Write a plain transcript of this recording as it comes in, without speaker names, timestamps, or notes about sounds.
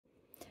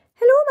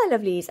Hi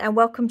lovelies, and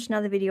welcome to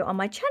another video on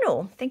my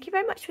channel. Thank you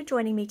very much for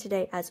joining me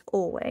today as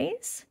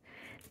always.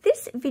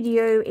 This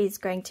video is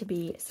going to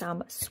be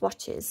some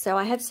swatches. So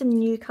I have some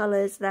new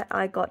colours that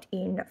I got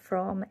in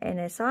from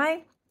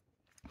NSI.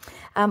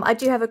 I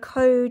do have a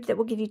code that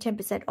will give you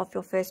 10% off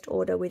your first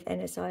order with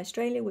NSI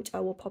Australia, which I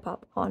will pop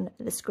up on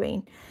the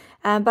screen.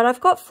 But I've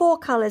got 4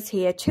 colours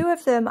here. 2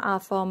 of them are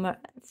from, my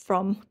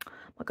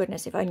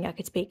goodness, if only I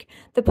could speak,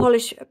 the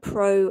Polish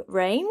Pro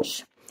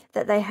range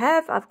that they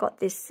have. I've got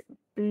this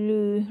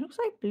blue, looks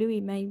like bluey,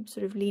 maybe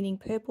sort of leaning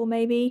purple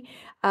maybe,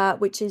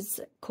 which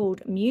is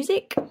called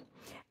Music.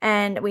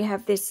 And we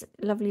have this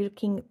lovely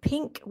looking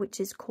pink, which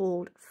is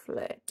called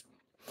Flirt.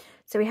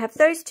 So we have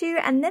those 2,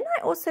 and then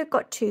I also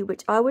got 2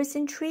 which I was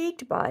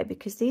intrigued by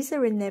because these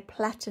are in their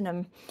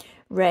platinum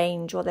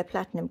range or their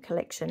platinum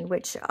collection,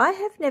 which I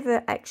have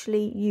never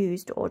actually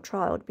used or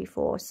trialed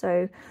before.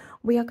 So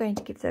we are going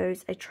to give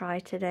those a try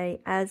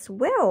today as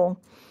well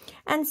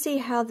and see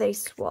how they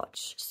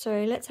swatch.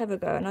 So let's have a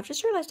go. And I've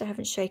just realized I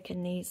haven't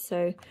shaken these,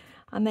 so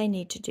I may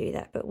need to do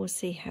that, but we'll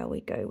see how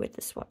we go with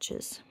the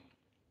swatches.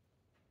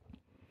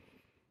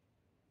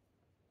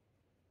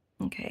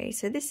 Okay,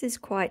 so this is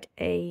quite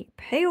a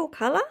pale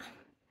colour,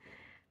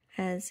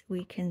 as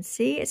we can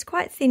see. It's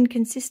quite thin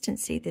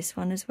consistency, this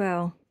one as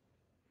well,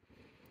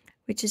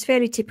 which is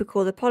fairly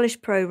typical. The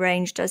Polish Pro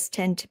range does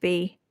tend to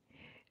be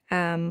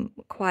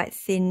quite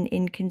thin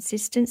in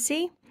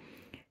consistency.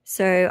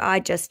 So I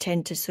just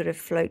tend to sort of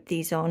float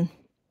these on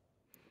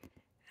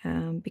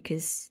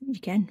because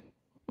you can.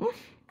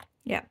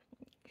 Yeah,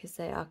 because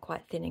they are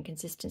quite thin in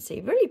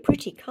consistency. Really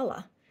pretty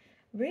colour.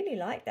 Really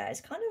like that.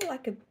 It's kind of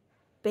like a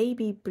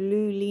baby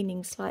blue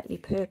leaning slightly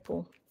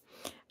purple.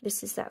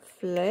 This is that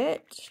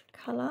Flirt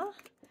colour,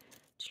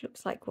 which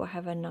looks like we'll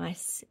have a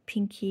nice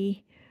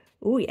pinky.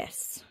 Oh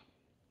yes.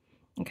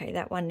 Okay,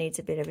 that one needs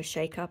a bit of a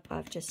shake up,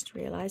 I've just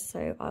realised,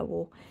 so I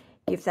will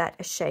give that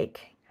a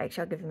shake.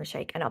 Actually, I'll give them a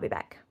shake and I'll be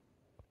back.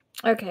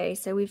 Okay,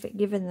 so we've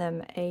given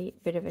them a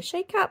bit of a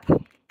shake up.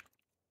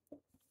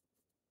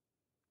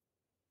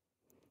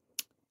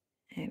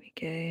 There we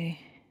go.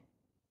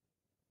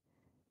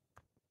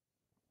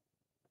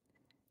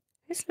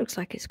 This looks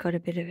like it's got a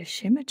bit of a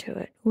shimmer to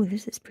it. Oh,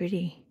 this is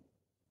pretty.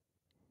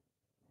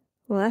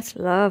 Well, that's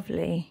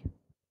lovely.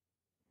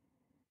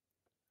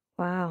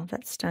 Wow,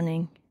 that's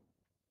stunning.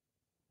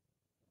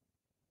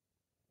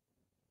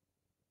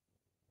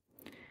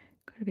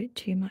 Got a bit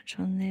too much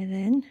on there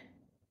then.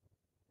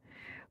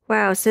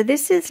 Wow, so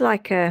this is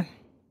like it's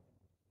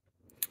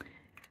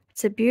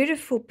a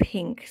beautiful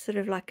pink, sort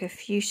of like a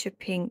fuchsia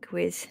pink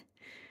with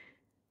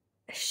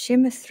a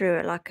shimmer through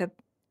it, like I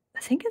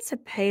think it's a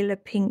paler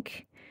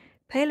pinky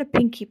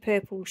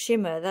purple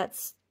shimmer.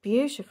 That's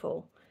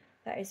beautiful.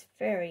 That is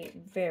very,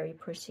 very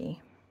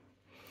pretty.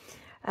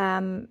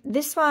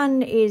 This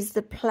one is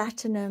the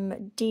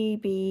Platinum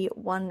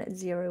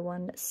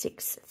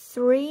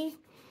DB10163.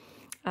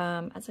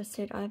 As I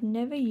said, I've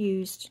never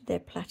used their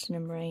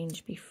Platinum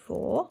range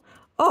before.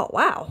 Oh,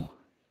 wow.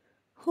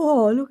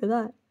 Oh, look at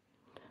that.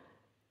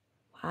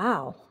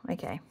 Wow.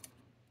 Okay.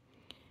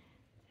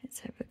 Let's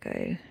have a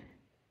go.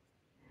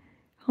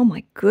 Oh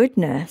my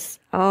goodness.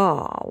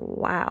 Oh,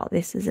 wow.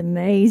 This is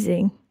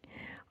amazing.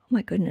 Oh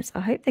my goodness. I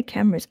hope the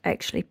camera's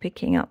actually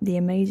picking up the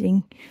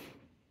amazing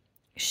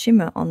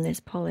shimmer on this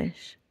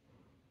polish.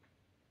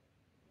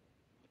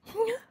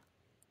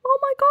 Oh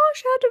my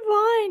gosh, how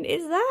divine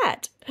is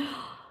that?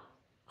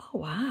 Oh,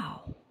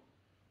 wow.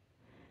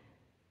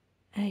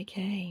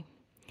 Okay.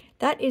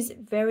 That is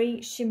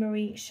very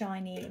shimmery,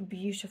 shiny,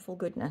 beautiful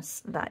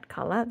goodness, that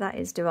colour. That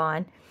is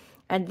divine.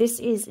 And this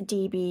is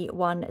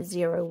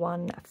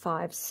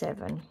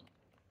DB10157.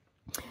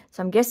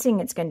 So I'm guessing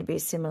it's going to be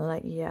similar.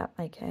 Yeah,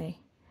 okay.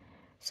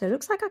 So it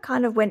looks like I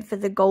kind of went for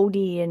the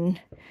goldy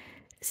and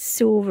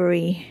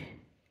silvery.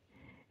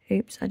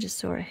 Oops, I just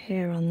saw a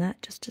hair on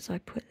that just as I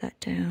put that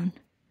down.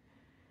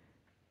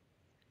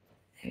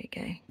 There we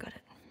go, got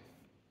it.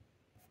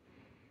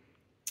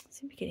 I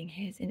seem to be getting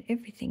hairs in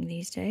everything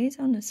these days,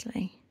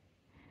 honestly.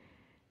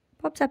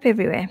 Pops up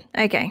everywhere.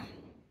 Okay.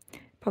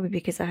 Probably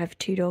because I have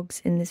 2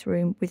 dogs in this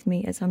room with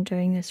me as I'm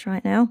doing this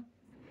right now.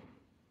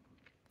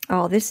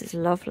 Oh, this is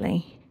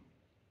lovely.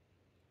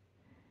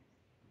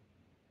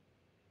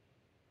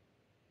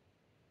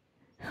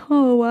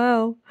 Oh,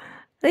 wow.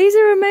 These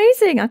are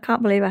amazing. I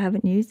can't believe I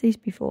haven't used these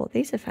before.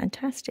 These are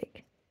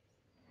fantastic.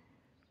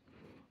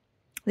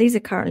 These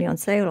are currently on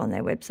sale on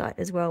their website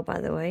as well, by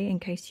the way, in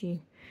case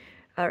you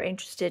are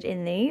interested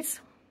in these.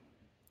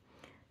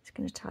 Just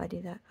going to tidy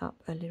that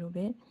up a little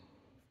bit.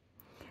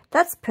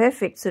 That's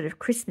perfect sort of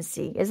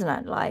Christmassy, isn't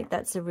it? Like,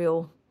 that's a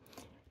real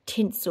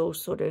tinsel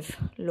sort of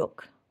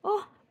look.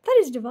 Oh, that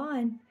is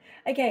divine.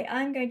 Okay,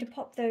 I'm going to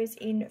pop those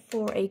in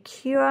for a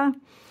cure. I'm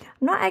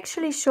not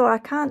actually sure. I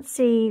can't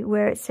see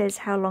where it says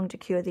how long to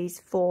cure these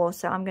for,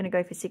 so I'm going to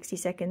go for 60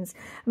 seconds.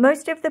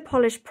 Most of the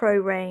Polish Pro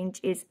range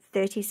is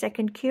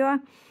 30-second cure,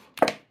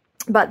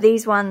 but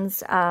these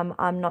ones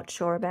I'm not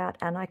sure about,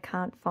 and I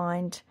can't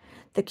find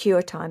the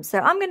cure time. So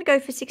I'm going to go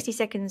for 60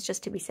 seconds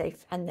just to be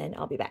safe, and then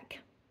I'll be back.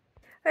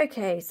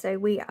 Okay, so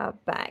we are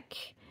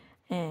back.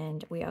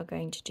 and we are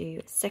going to do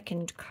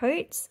second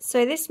coats.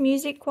 So this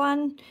music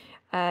one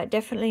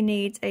definitely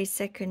needs a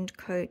second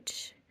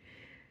coat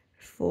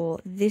for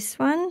this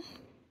one.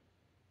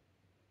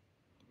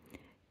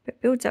 But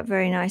builds up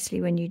very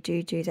nicely when you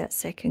do that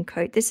second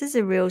coat. This is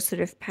a real sort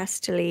of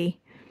pastel-y.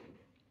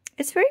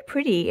 It's very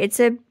pretty.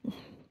 It's a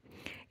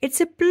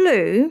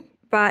blue,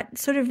 but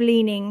sort of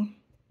leaning,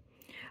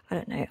 I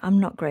don't know, I'm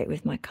not great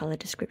with my color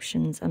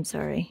descriptions, I'm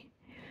sorry.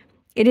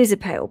 It is a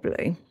pale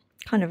blue,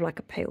 kind of like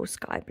a pale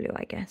sky blue,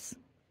 I guess.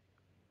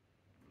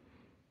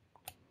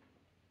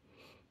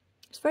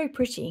 It's very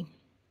pretty.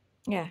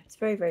 Yeah, it's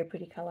very, very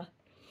pretty color.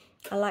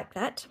 I like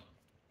that.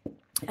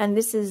 And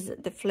this is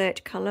the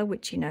Flirt color,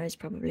 which you know is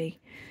probably,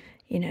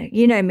 you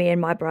know me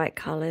and my bright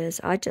colors.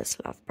 I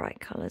just love bright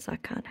colors. I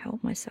can't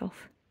help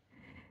myself.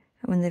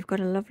 And when they've got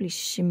a lovely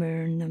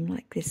shimmer in them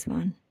like this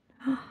one.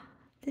 Oh,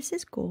 this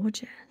is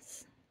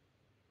gorgeous.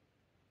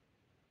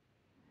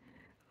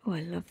 Oh,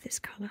 I love this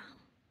color.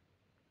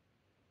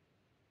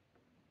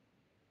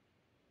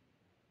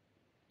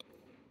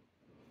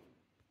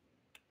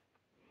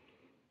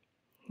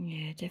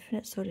 Yeah,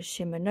 definite sort of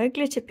shimmer. No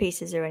glitter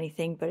pieces or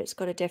anything, but it's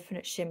got a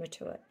definite shimmer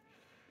to it.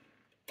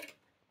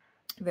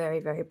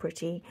 Very, very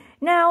pretty.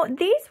 Now,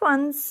 these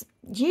ones,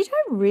 you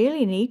don't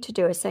really need to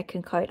do a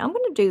second coat. I'm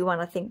going to do one,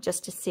 I think,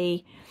 just to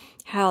see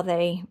how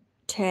they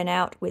turn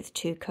out with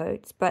 2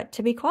 coats. But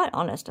to be quite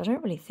honest, I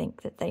don't really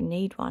think that they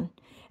need one.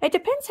 It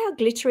depends how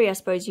glittery, I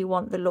suppose, you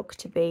want the look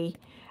to be,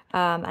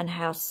 and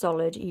how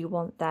solid you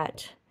want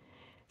that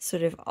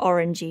sort of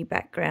orangey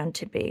background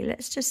to be.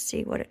 Let's just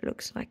see what it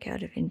looks like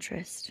out of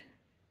interest.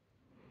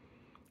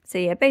 So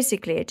yeah,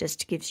 basically it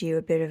just gives you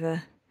a bit of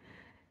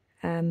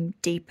a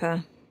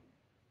deeper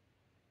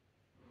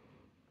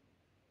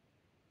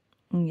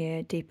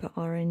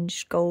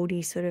orange,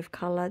 goldy sort of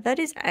color. That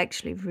is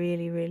actually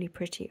really, really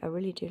pretty. I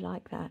really do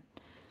like that.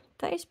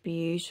 That is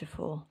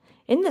beautiful.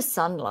 In the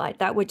sunlight,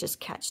 that would just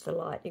catch the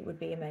light. It would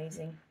be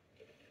amazing.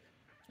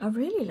 I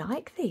really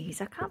like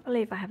these. I can't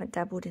believe I haven't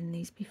dabbled in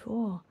these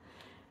before.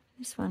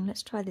 This one,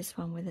 let's try this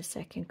one with a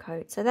second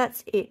coat. So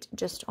that's it,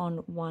 just on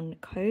 1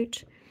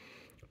 coat.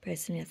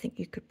 Personally, I think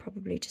you could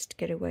probably just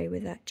get away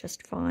with that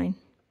just fine.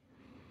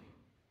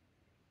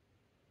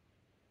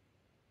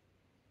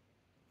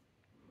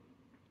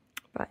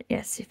 But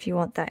yes, if you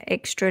want that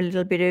extra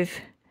little bit of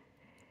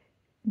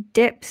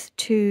depth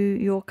to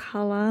your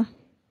colour.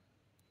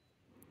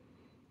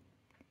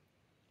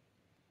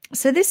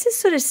 So this is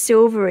sort of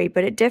silvery,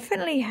 but it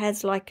definitely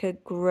has like a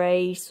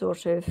grey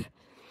sort of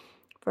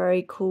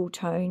very cool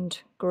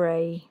toned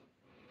grey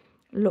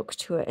look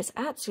to it. It's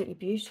absolutely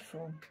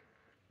beautiful.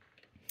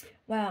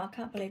 Wow, I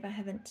can't believe I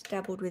haven't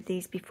dabbled with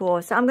these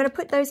before. So I'm going to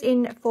put those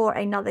in for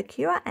another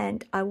cure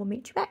and I will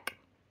meet you back.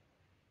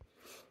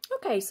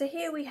 Okay, so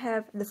here we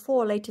have the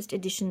 4 latest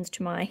additions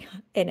to my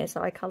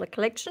NSI colour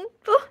collection.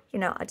 Oh, you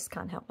know, I just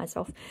can't help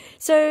myself.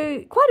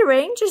 So quite a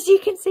range, as you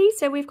can see.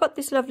 So we've got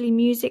this lovely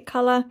music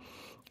colour,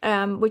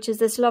 which is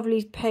this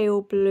lovely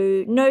pale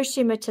blue. No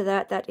shimmer to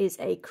that. That is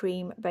a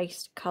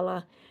cream-based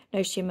colour.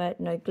 No shimmer,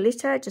 no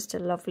glitter. Just a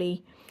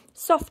lovely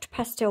soft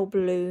pastel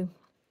blue.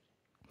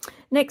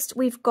 Next,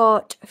 we've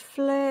got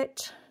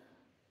Flirt,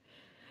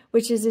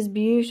 which is this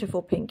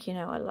beautiful pink. You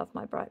know, I love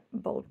my bright,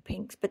 bold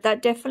pinks, but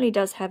that definitely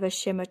does have a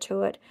shimmer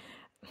to it.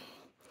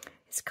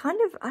 It's kind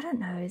of, I don't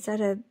know, is that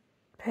a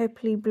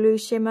purpley blue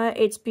shimmer?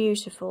 It's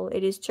beautiful.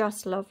 It is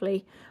just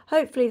lovely.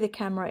 Hopefully the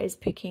camera is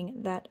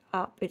picking that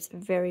up. It's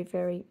very,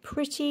 very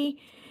pretty.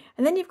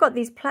 And then you've got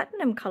these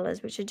platinum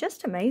colors, which are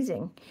just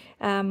amazing.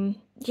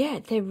 Yeah,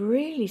 they're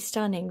really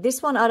stunning.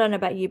 This one, I don't know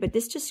about you, but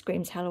this just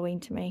screams Halloween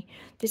to me.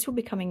 This will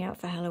be coming out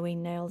for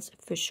Halloween nails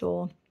for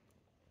sure.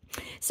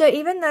 So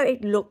even though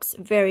it looks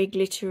very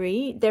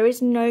glittery, there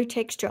is no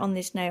texture on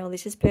this nail.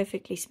 This is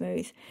perfectly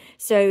smooth.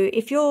 So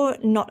if you're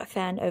not a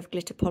fan of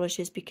glitter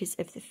polishes because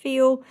of the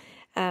feel,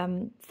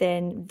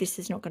 then this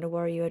is not going to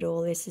worry you at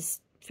all. This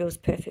feels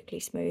perfectly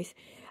smooth.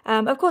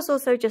 Of course,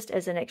 also just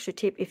as an extra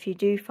tip, if you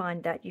do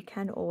find that, you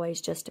can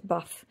always just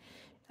buff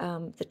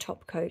the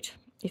top coat.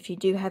 If you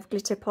do have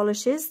glitter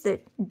polishes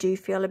that do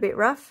feel a bit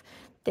rough,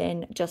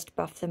 then just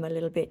buff them a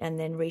little bit and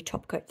then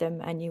re-top coat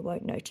them and you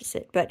won't notice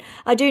it. But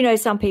I do know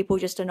some people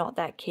just are not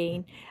that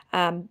keen.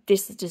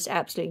 This is just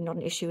absolutely not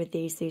an issue with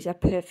these. These are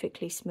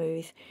perfectly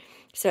smooth.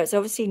 So it's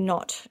obviously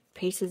not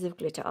pieces of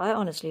glitter. I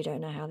honestly don't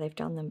know how they've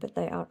done them, but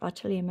they are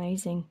utterly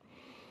amazing.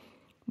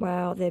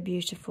 Wow, they're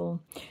beautiful.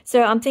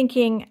 So I'm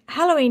thinking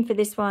Halloween for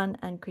this one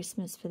and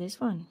Christmas for this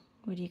one.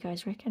 What do you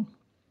guys reckon?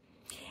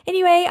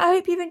 Anyway, I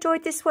hope you've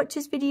enjoyed this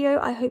swatches video.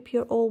 I hope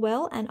you're all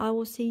well and I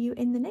will see you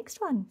in the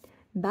next one.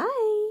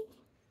 Bye.